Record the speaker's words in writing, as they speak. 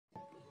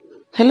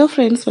Hello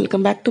friends,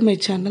 welcome back to my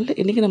channel.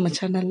 இன்றைக்கி நம்ம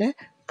சேனலில்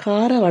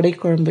கார வடை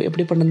குழம்பு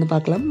எப்படி பண்ணுன்னு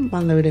பார்க்கலாம்.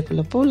 வாங்க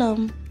வீடியோக்குள்ளே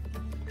போகலாம்.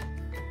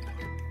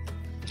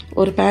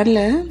 ஒரு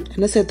பேனில்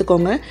எண்ணெய்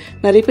சேர்த்துக்கோங்க.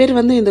 நிறைய பேர்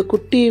இந்த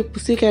குட்டி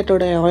புசி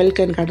கேட்டோட ஆயில்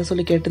கேன் காட்ட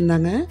சொல்லி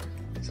கேட்டிருந்தாங்க.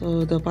 ஸோ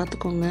இதை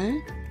பார்த்துக்கோங்க.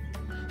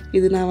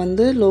 இது நான்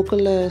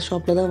லோக்கலில்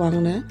ஷாப்பில் தான்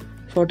வாங்கினேன்,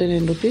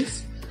 49 rupees.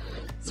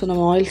 ஸோ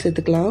நம்ம ஆயில்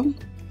சேர்த்துக்கலாம்.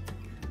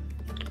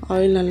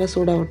 ஆயில் நல்லா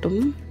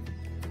சூடாகட்டும்.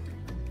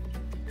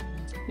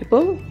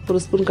 இப்போது ஒரு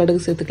ஸ்பூன்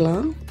கடுகு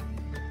சேர்த்துக்கலாம்.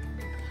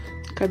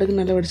 கடுகு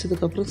நல்லா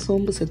வெடிச்சதுக்கப்புறம்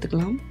சோம்பு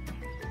சேர்த்துக்கலாம்.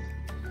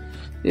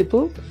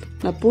 இப்போது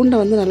நான் பூண்டை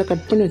நல்லா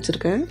கட் பண்ணி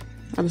வச்சுருக்கேன்,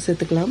 அதை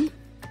சேர்த்துக்கலாம்.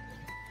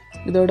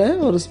 இதோட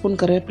ஒரு ஸ்பூன்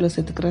கருவேப்பிலை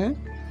சேர்த்துக்கிறேன்.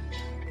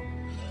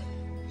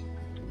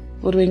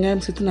 ஒரு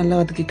வெங்காயம் சேர்த்து நல்லா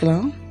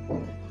வதக்கிக்கலாம்.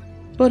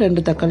 இப்போ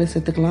 2 தக்காளி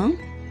சேர்த்துக்கலாம்.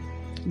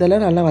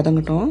 இதெல்லாம் நல்லா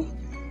வதங்கட்டும்,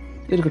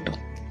 இருக்கட்டும்.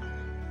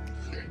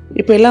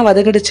 இப்போ எல்லாம்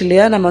வதங்கிடுச்சு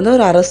இல்லையா, நம்ம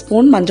ஒரு அரை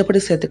ஸ்பூன்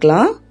மஞ்சப்பொடி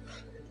சேர்த்துக்கலாம்.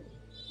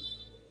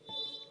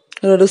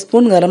 ஒரு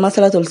ஸ்பூன் கரம்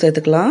மசாலா தூள்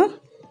சேர்த்துக்கலாம்.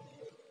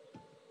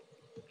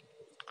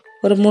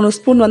 ஒரு 3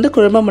 ஸ்பூன்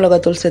குழம்பு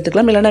மிளகாத்தூள்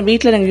சேர்த்துக்கலாம். இல்லைனா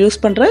வீட்டில் நீங்கள்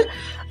யூஸ் பண்ணுற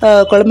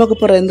குழம்புக்கு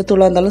போகிற எந்த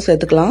தூளாக இருந்தாலும்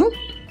சேர்த்துக்கலாம்.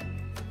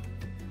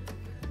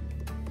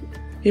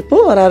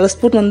 இப்போது ஒரு அரை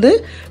ஸ்பூன்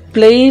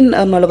பிளெயின்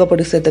மிளகா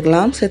பொடி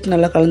சேர்த்துக்கலாம். சேர்த்து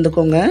நல்லா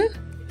கலந்துக்கோங்க.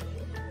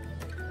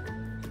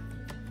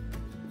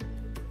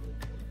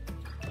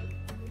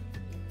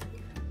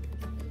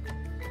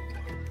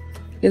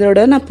 இதோட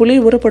நான்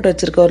புளி ஊற போட்டு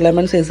வச்சுருக்கேன், ஒரு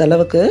லெமன் சைஸ்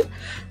அளவுக்கு.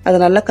 அதை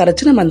நல்லா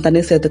கரைச்சி நம்ம அந்த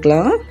தண்ணி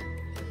சேர்த்துக்கலாம்.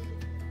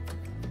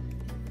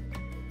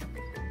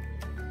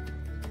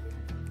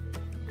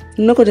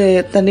 இன்னும்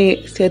கொஞ்சம் தண்ணி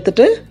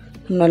சேர்த்துட்டு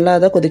நல்லா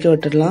அதை கொதிக்க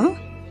விட்டுடலாம்.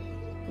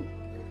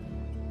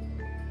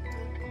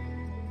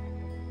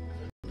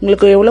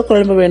 உங்களுக்கு எவ்வளோ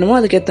குழம்பு வேணுமோ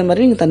அதுக்கேற்ற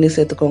மாதிரி நீங்கள் தண்ணி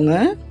சேர்த்துக்கோங்க.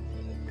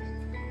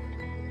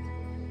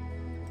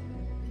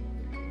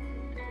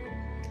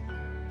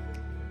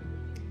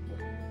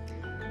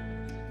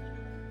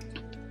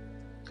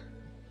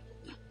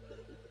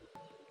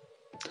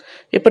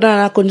 இப்போ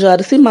நான் கொஞ்சம்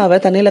அரிசி மாவை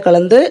தண்ணியில்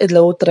கலந்து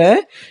இதில் ஊற்றுறேன்.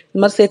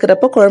 இந்த மாதிரி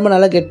சேர்க்குறப்போ குழம்பு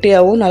நல்லா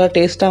கெட்டியாகவும் நல்லா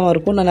டேஸ்ட்டாகவும்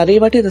இருக்கும். நான்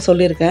நிறைய வாட்டி இதை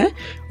சொல்லியிருக்கேன்,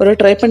 ஒரு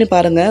ட்ரை பண்ணி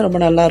பாருங்கள், ரொம்ப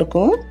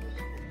நல்லாயிருக்கும்.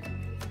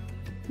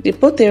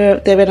 இப்போது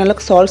தேவையான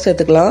அளவுக்கு சால்ட்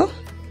சேர்த்துக்கலாம்.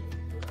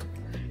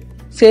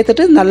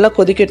 சேர்த்துட்டு நல்லா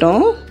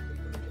கொதிக்கட்டும்.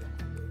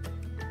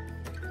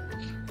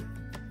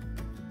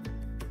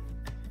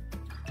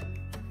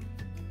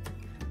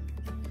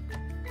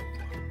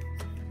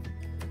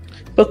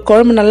 இப்போ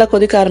குழம்பு நல்லா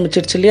கொதிக்க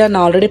ஆரம்பிச்சிடுச்சு இல்லையா,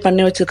 நான் ஆல்ரெடி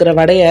பண்ணி வச்சுருக்கிற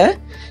வடையை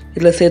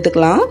இதில்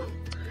சேர்த்துக்கலாம்.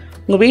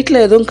 உங்கள்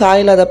வீட்டில் எதுவும்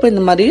காய் இல்லாதப்போ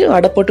இந்த மாதிரி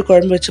வடை போட்டு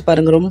குழம்பு வச்சு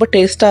பாருங்கள், ரொம்ப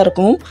டேஸ்ட்டாக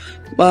இருக்கும்.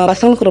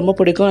 பசங்களுக்கு ரொம்ப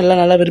பிடிக்கும்,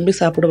 எல்லாம் நல்லா விரும்பி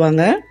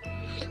சாப்பிடுவாங்க.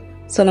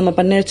 ஸோ நம்ம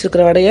பண்ணி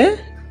வச்சுருக்கிற வடையை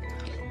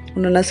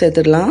ஒன்றுன்னா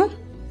சேர்த்துடலாம்.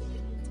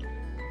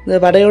 இந்த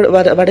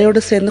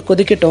வடையோடு சேர்ந்து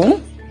கொதிக்கட்டும்,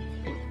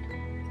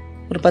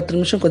 ஒரு 10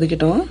 நிமிஷம்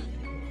கொதிக்கட்டும்.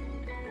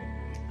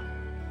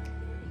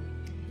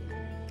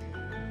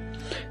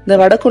 இந்த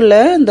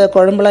வடைக்குள்ளே இந்த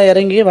குழம்புலாம்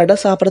இறங்கி வடை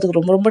சாப்பிட்றதுக்கு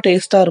ரொம்ப ரொம்ப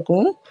டேஸ்ட்டாக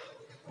இருக்கும்.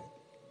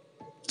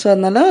 ஸோ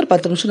அதனால் ஒரு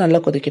 10 நிமிஷம் நல்லா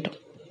கொதிக்கட்டும்.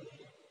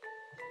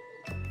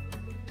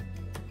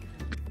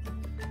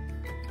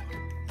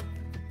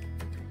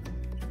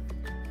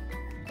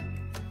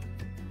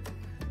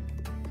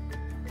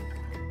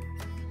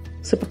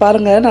 ஸோ இப்போ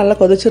பாருங்கள், நல்லா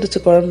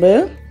கொதிச்சிருச்சு குழம்பு.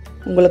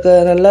 உங்களுக்கு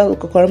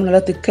குழம்பு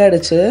நல்லா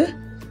திக்காயிடுச்சு.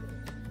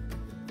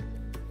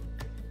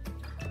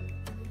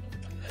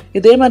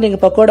 இதே மாதிரி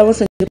நீங்கள் பக்கோடாவும்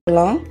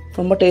செஞ்சுக்கலாம்,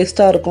 ரொம்ப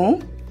டேஸ்ட்டாக இருக்கும்.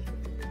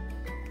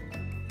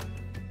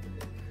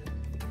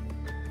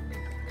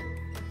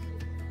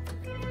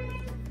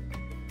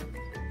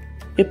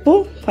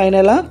 இப்போது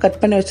ஃபைனலாக கட்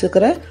பண்ணி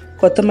வச்சுருக்கிற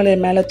கொத்தமல்லியை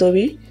மேலே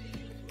தூவி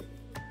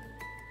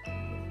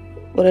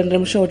ஒரு 2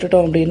 நிமிஷம்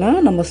விட்டுட்டோம் அப்படின்னா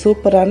நம்ம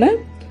சூப்பரான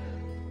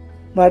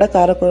வடை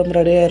காரக்குழம்பு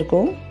ரெடியாக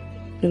இருக்கும்.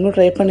 நீங்களும்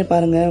ட்ரை பண்ணி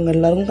பாருங்கள், உங்கள்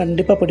எல்லாருக்கும்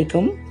கண்டிப்பாக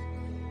பிடிக்கும்.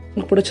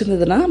 உங்களுக்கு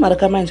பிடிச்சிருந்ததுன்னா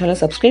மறக்காமல் என் சேனலை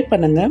சப்ஸ்கிரைப்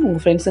பண்ணுங்கள்,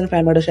 உங்கள் ஃப்ரெண்ட்ஸ் அண்ட்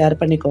ஃபேமிலியோட ஷேர்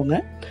பண்ணிக்கோங்க.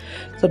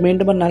 ஸோ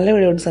மீண்டும் ஒரு நல்ல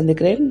வீடியோன்னு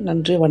சந்திக்கிறேன்.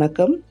 நன்றி,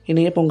 வணக்கம்,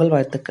 இனிய பொங்கல்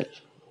வாழ்த்துக்கள்.